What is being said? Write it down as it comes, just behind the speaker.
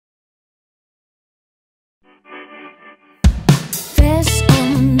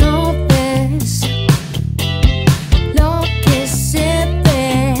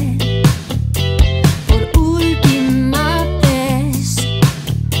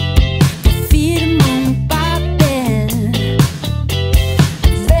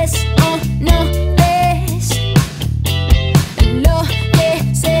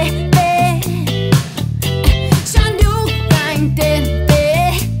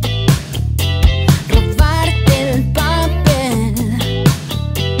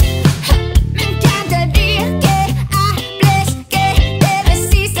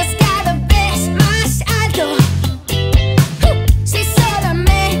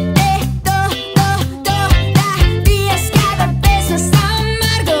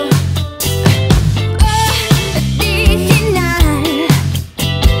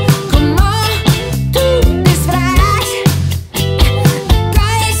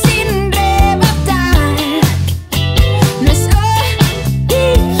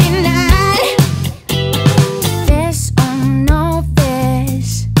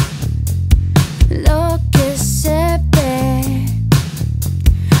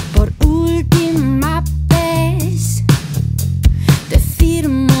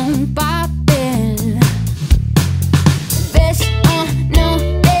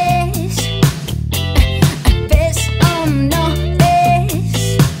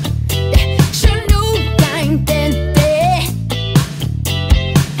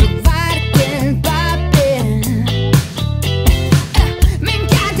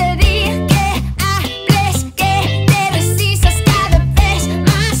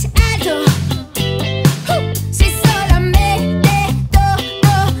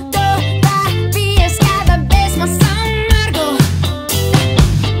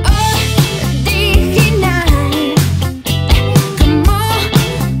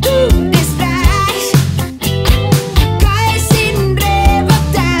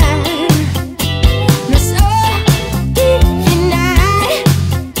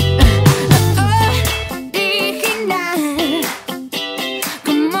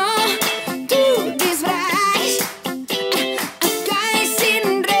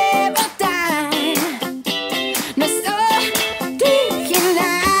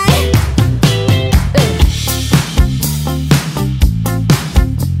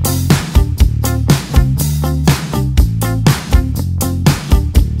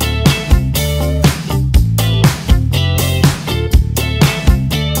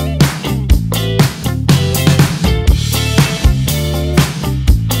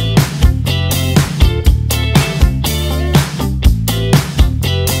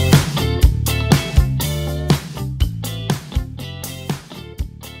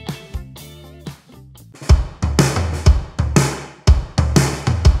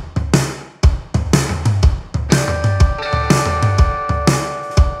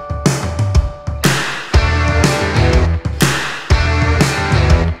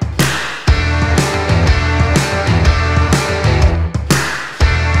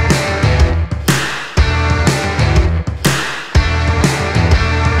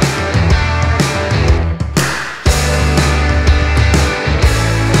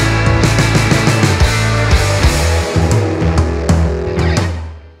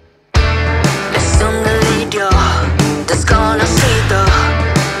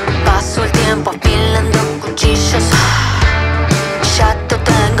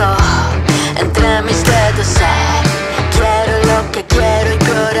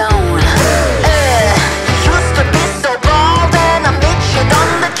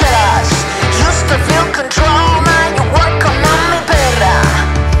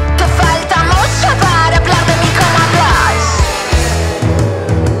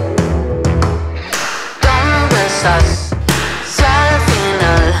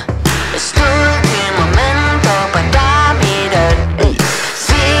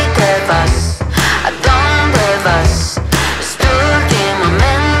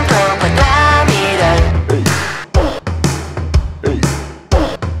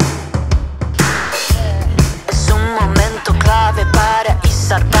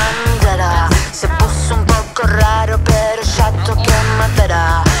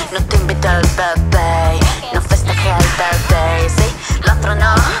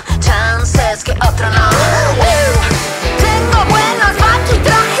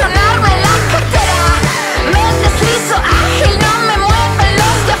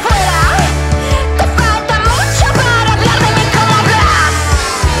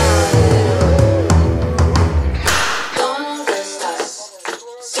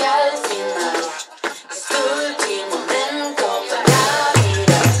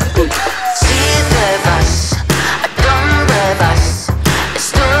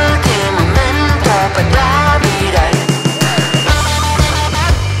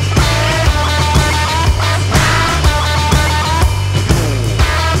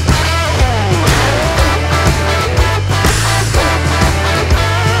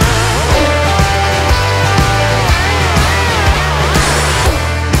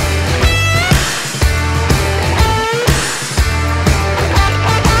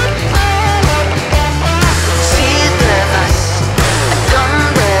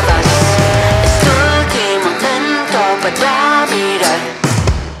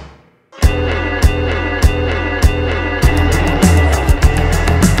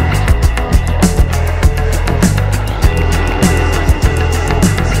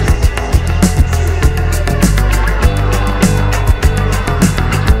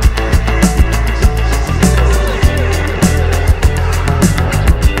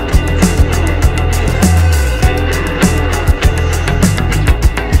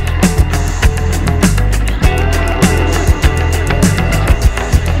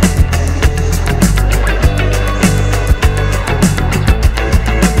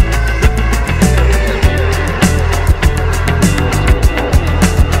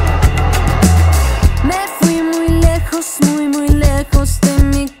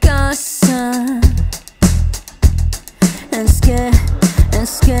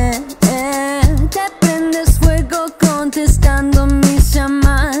que te prendes fuego contestando mis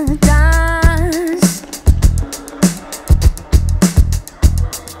llamadas.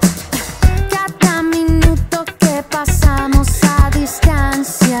 Cada minuto que pasamos a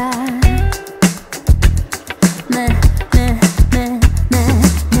distancia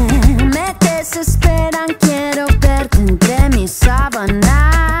me desesperan, quiero verte entre mis sábanas.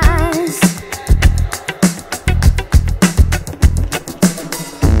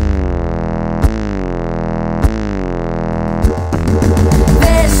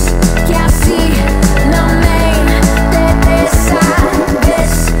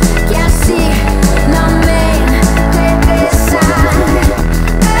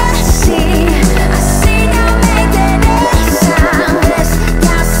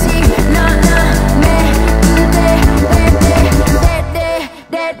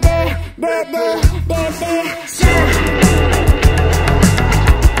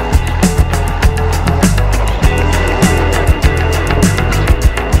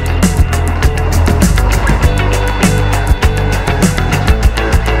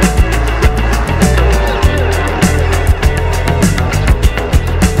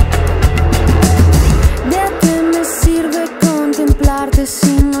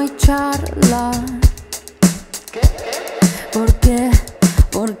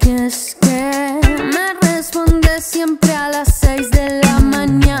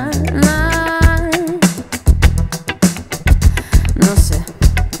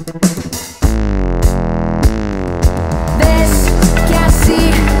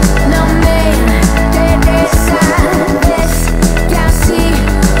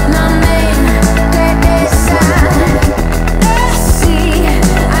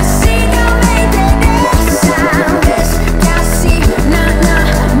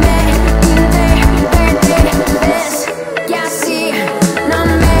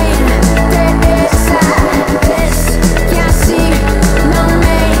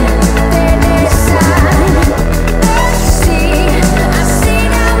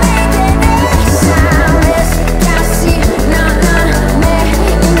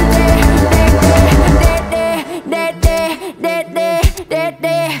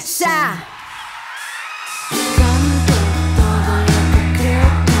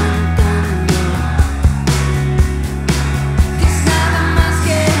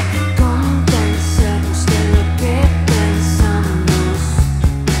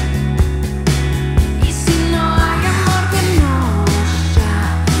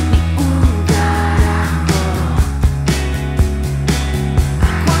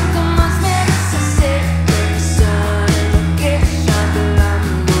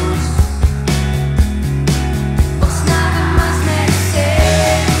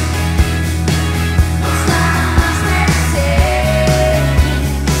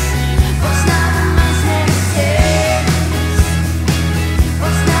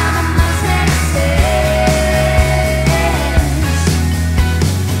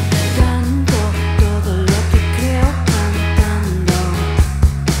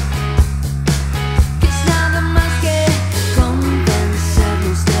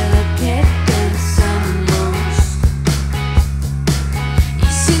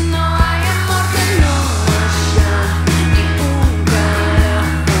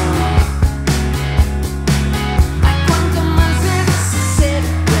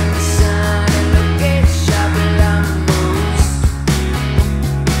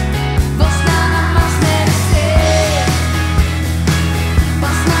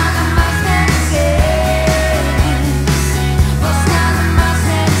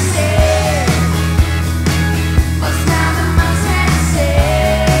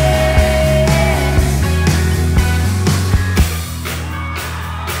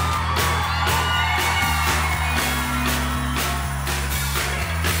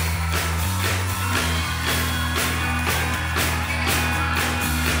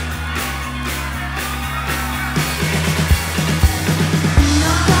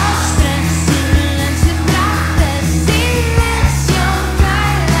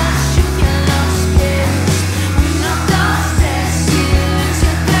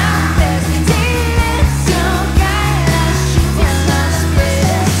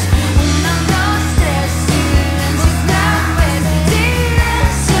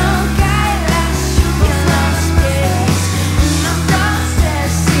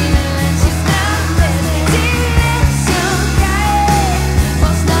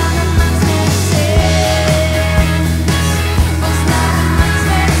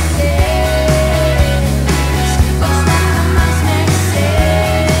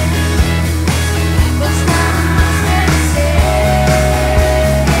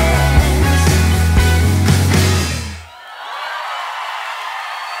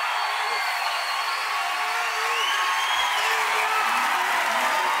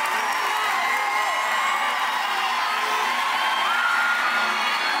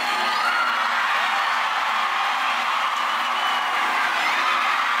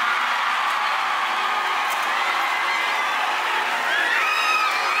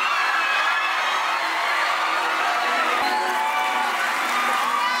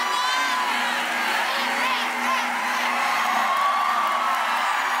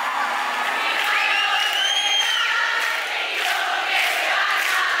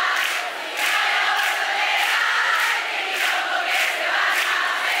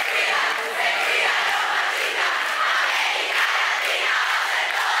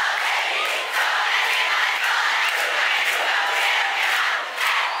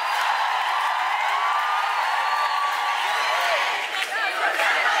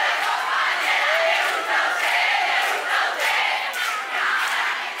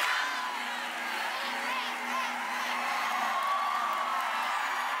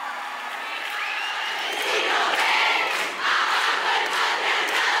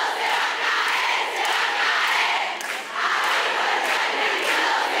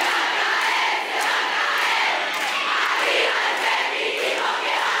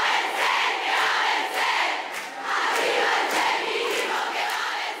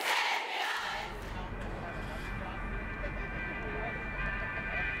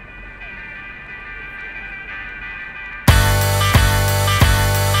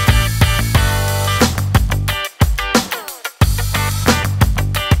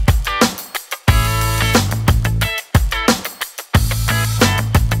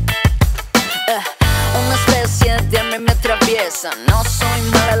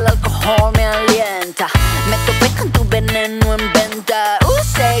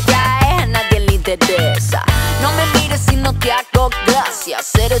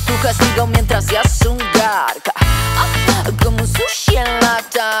 Seré tu castigo mientras seas un garca. Como un sushi en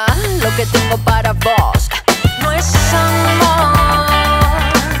lata. Lo que tengo para vos no es amor.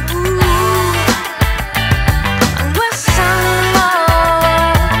 No es amor.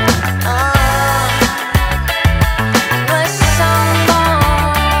 No es amor.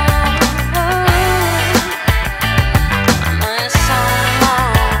 No es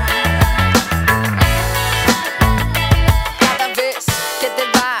amor. Cada vez que te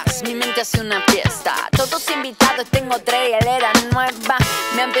vas, mi mente hace una fiesta. Todos invitados, tengo trailera nueva.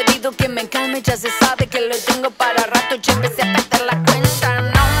 Me han pedido que me calme, ya se sabe que lo tengo para rato. Ya empecé a perder la cuenta,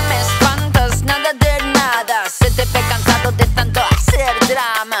 no me espantas, nada de nada. Se te ve cansado de tanto hacer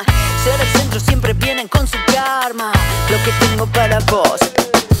drama. Ser el centro siempre vienen con su karma. Lo que tengo para vos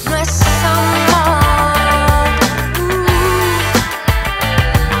no es amor.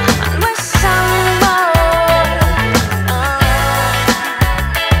 No es amor.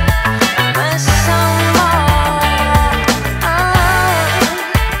 No es amor.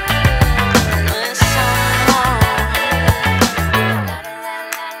 No es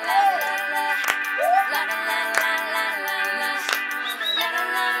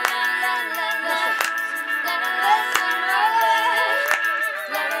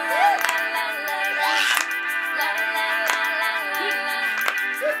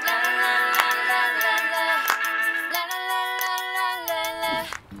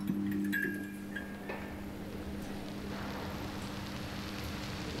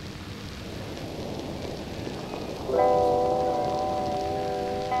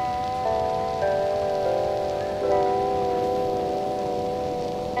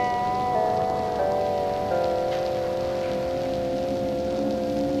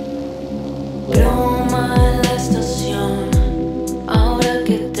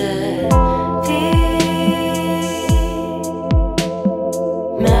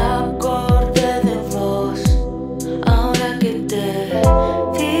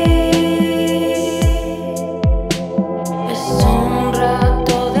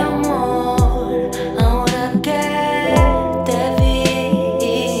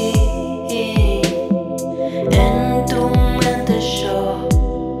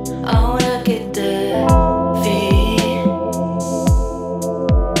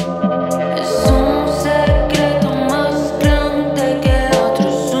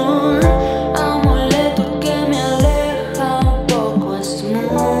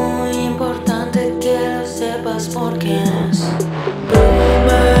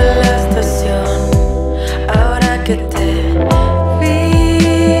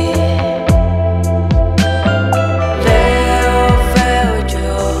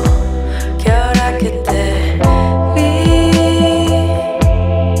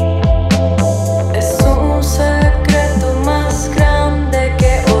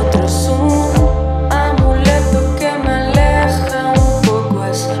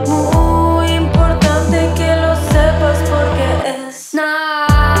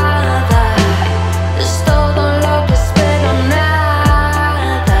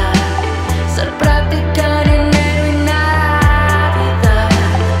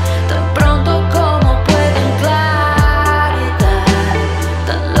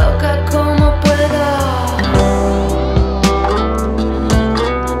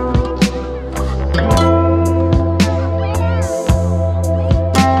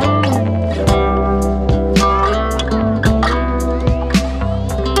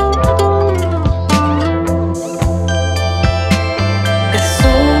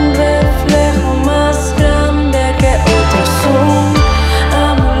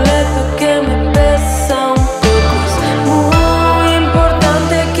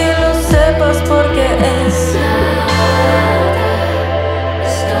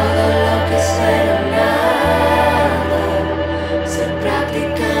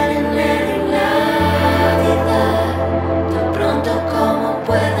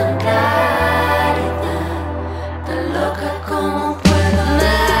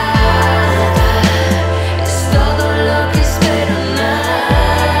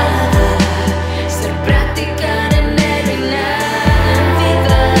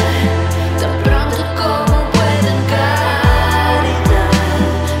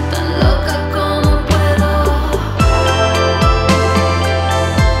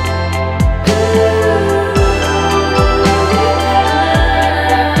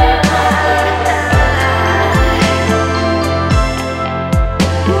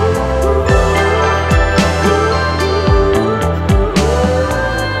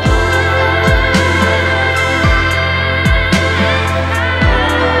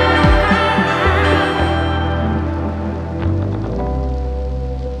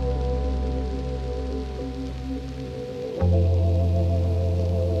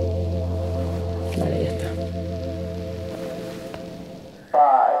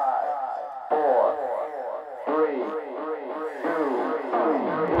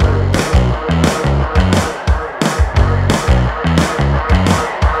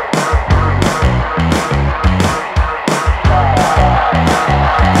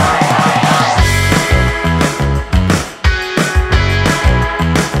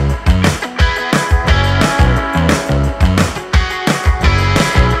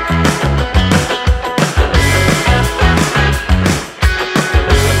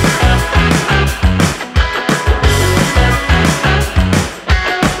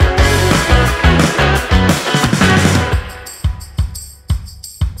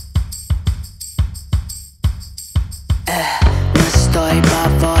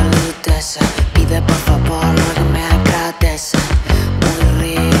aparece. Pide por favor, luego me agradece. Muy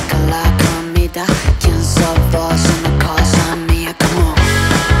rica la comida. ¿Quién sos vos? Una cosa mía, come on.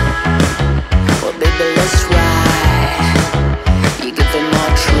 Well baby, let's ride. You give it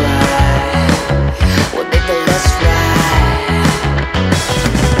more try. Well baby, let's ride.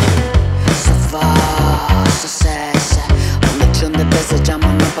 So far, so sexy. Un millón de veces llamo,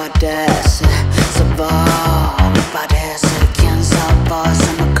 no padece. So far, no padece. ¿Quién sos vos?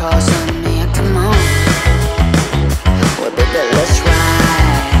 Una cosa mía, come on. Well baby, let's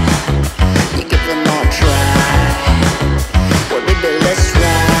ride. You give it more try. Well baby, let's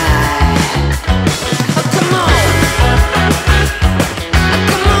ride. Oh come on.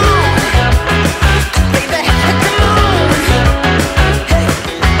 Come on. Baby, come on. Hey,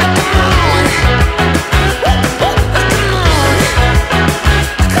 come on. Come on.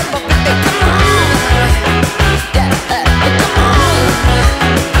 Come on, baby, come on. Yeah, come on.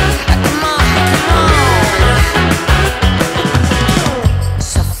 Come on, come on.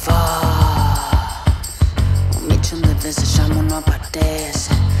 So far. Un millón de veces llamo, no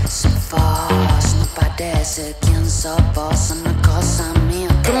aparece. So fast, no padece. ¿Quién sos vos? Una cosa mía.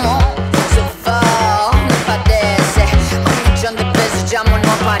 Come on. So far, no padece. Un millón de veces llamo,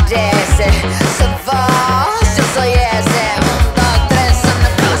 no padece. So fast, yo soy ese. Un, dos, tres,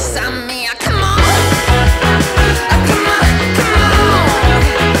 una cosa mía. Come on. Come on, come on.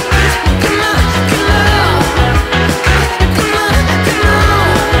 Come on, come on. Come on, come on.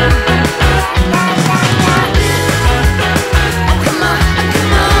 Come on, come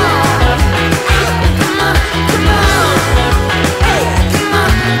on. Come on, come on. Hey, come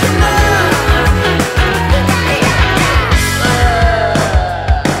on, come on.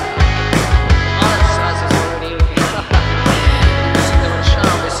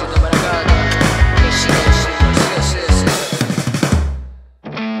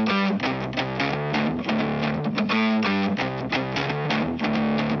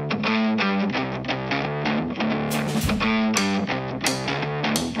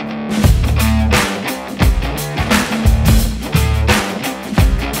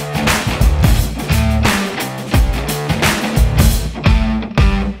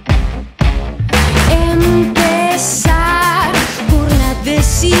 Empezar por la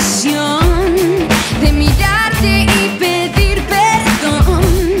decisión de mirarte y pedir perdón.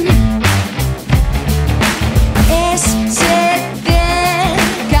 Es ceder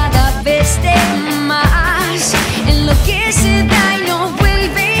cada vez de más en lo que se da y no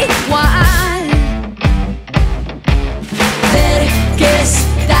vuelve igual. Ver que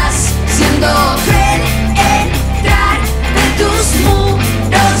estás siendo cruel, entrar en tus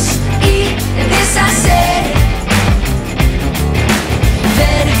muros y deshacer.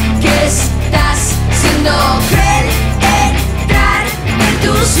 Ver que estás siendo cruel, entrar en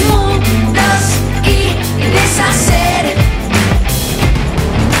tus muros y deshacer.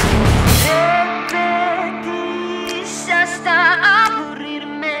 Repetís hasta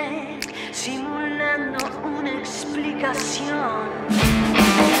aburrirme, simulando una explicación.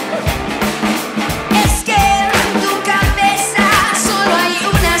 Es que en tu cabeza solo hay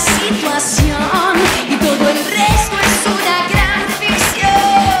una situación y todo el resto es una gran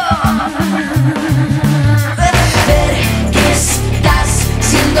ficción. Ver que estás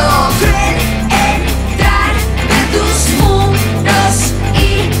siendo cruel, entrar en tus muros y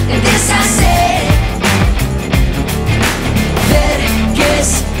deshacer. Ver que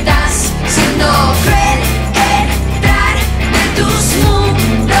estás siendo cruel, entrar en tus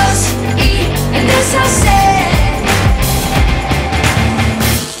muros y deshacer.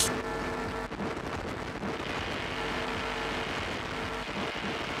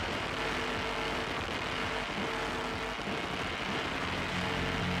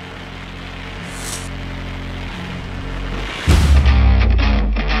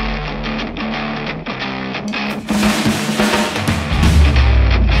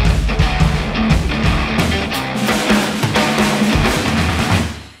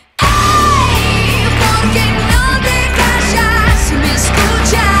 Ay, porque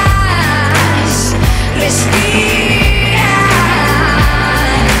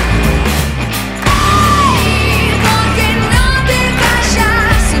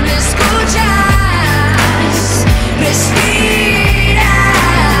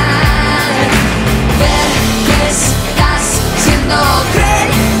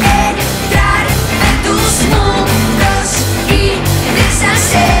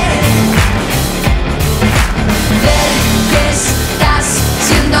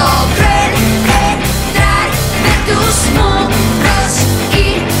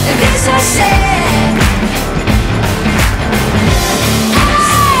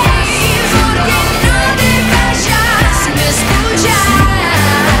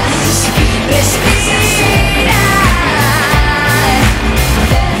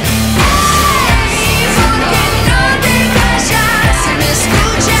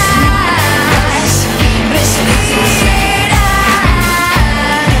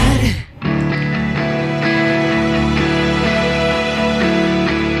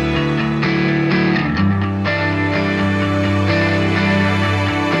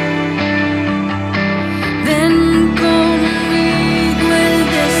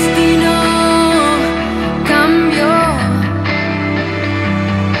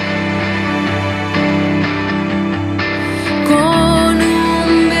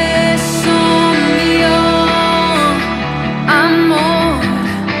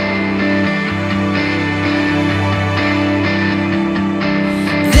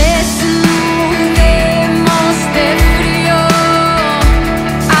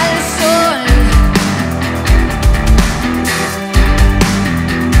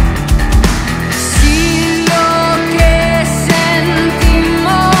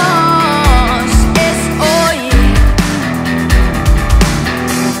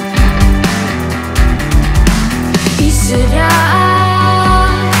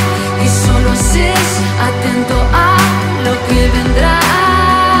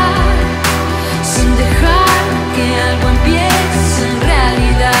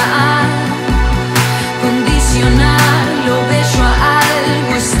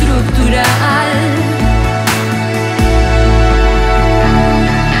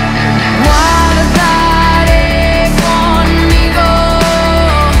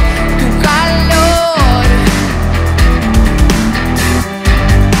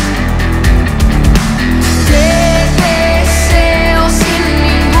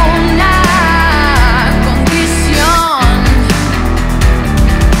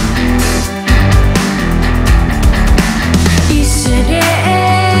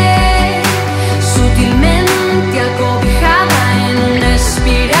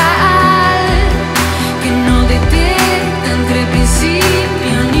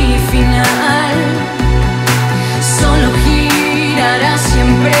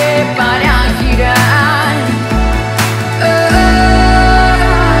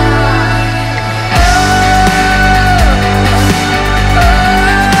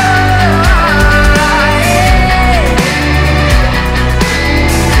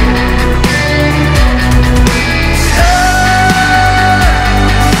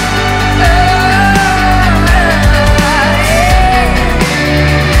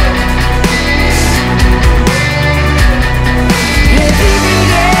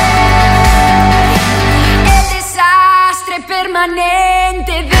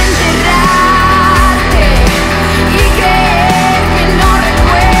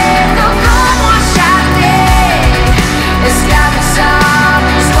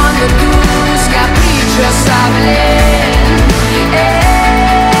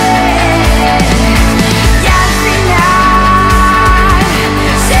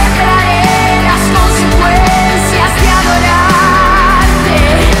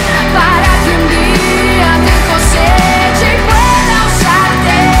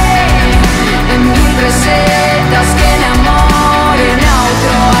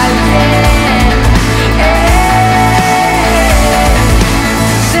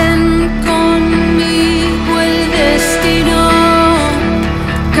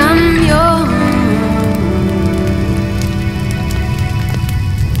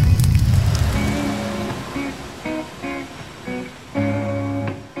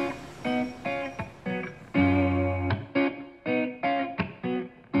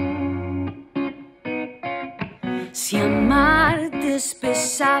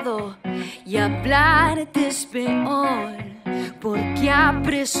pesado y hablarte es peor. ¿Por qué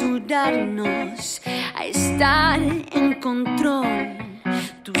apresurarnos a estar en control?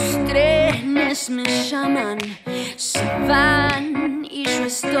 Tus trenes me llaman, se van y yo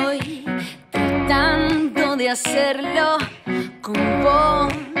estoy tratando de hacerlo con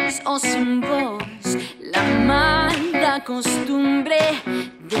vos o sin vos. La mala costumbre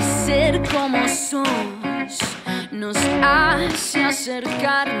de ser como sos nos hace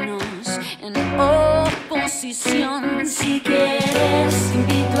acercarnos en oposición. Si quieres, te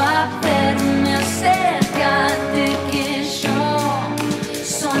invito a verme, acércate que yo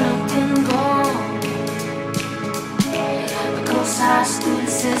solo tengo cosas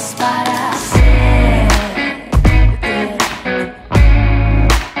dulces para hacer.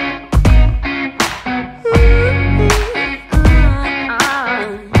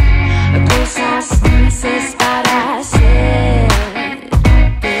 Cosas dulces para hacer.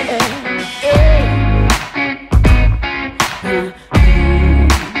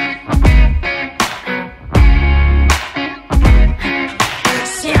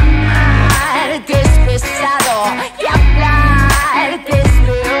 Si amarte es pesado y hablarte es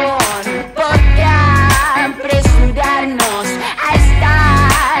peor, ¿por qué apresurarnos a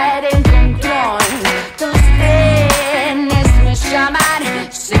estar en control? Tus trenes me llaman,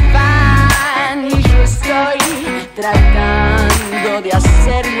 se van y yo estoy tratando de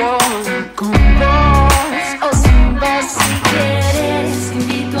hacerlo con vos o sin vos. Si quieres, te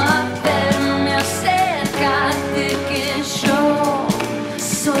invito a verme, acércate que yo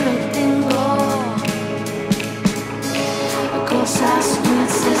solo tengo cosas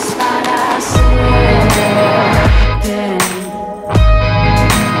dulces para hacerte.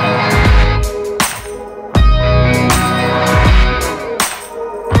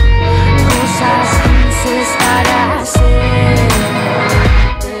 Cosas dulces para hacer.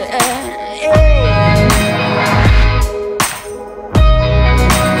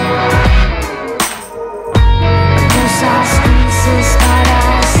 Cosas dulces para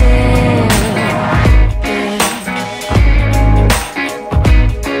hacer.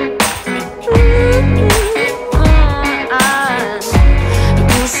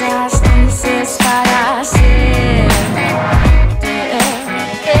 Cosas dulces para hacer.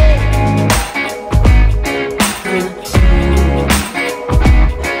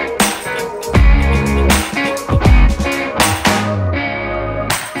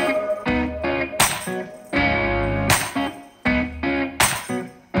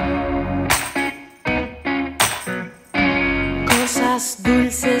 Cosas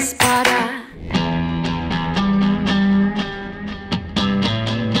dulces para.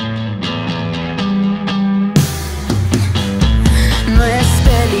 No es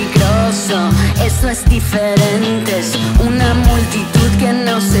peligroso, eso es diferente. Es una multitud que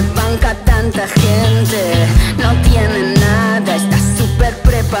no se banca tanta gente. No tiene nada, está súper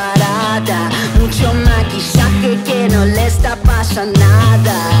preparada. Mucho maquillaje que no les tapa ya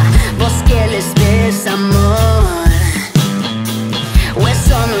nada. Vos que les ves amor, o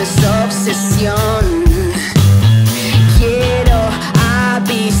eso no es obsesión. Quiero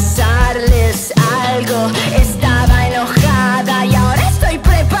avisarles algo. Estaba enojada y ahora estoy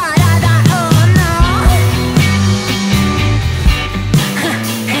preparada. Oh no.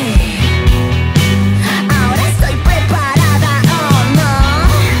 Ahora estoy preparada. Oh no.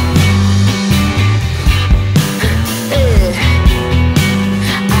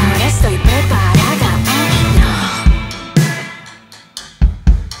 Ahora estoy preparada. Oh no.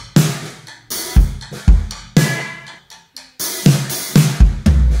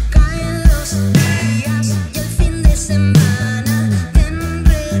 Caen los días y el fin de semana te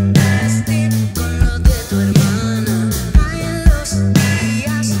enredaste con lo de tu hermana. Caen los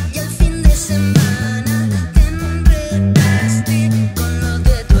días y el fin de semana te enredaste con lo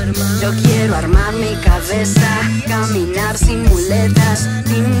de tu hermana. Yo quiero armar mi cabeza, caminar sin muletas,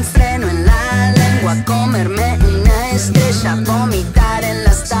 sin freno en la lengua, comerme una estrella, vomitar en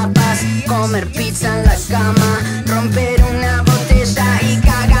las tapas, comer pizza en la cama,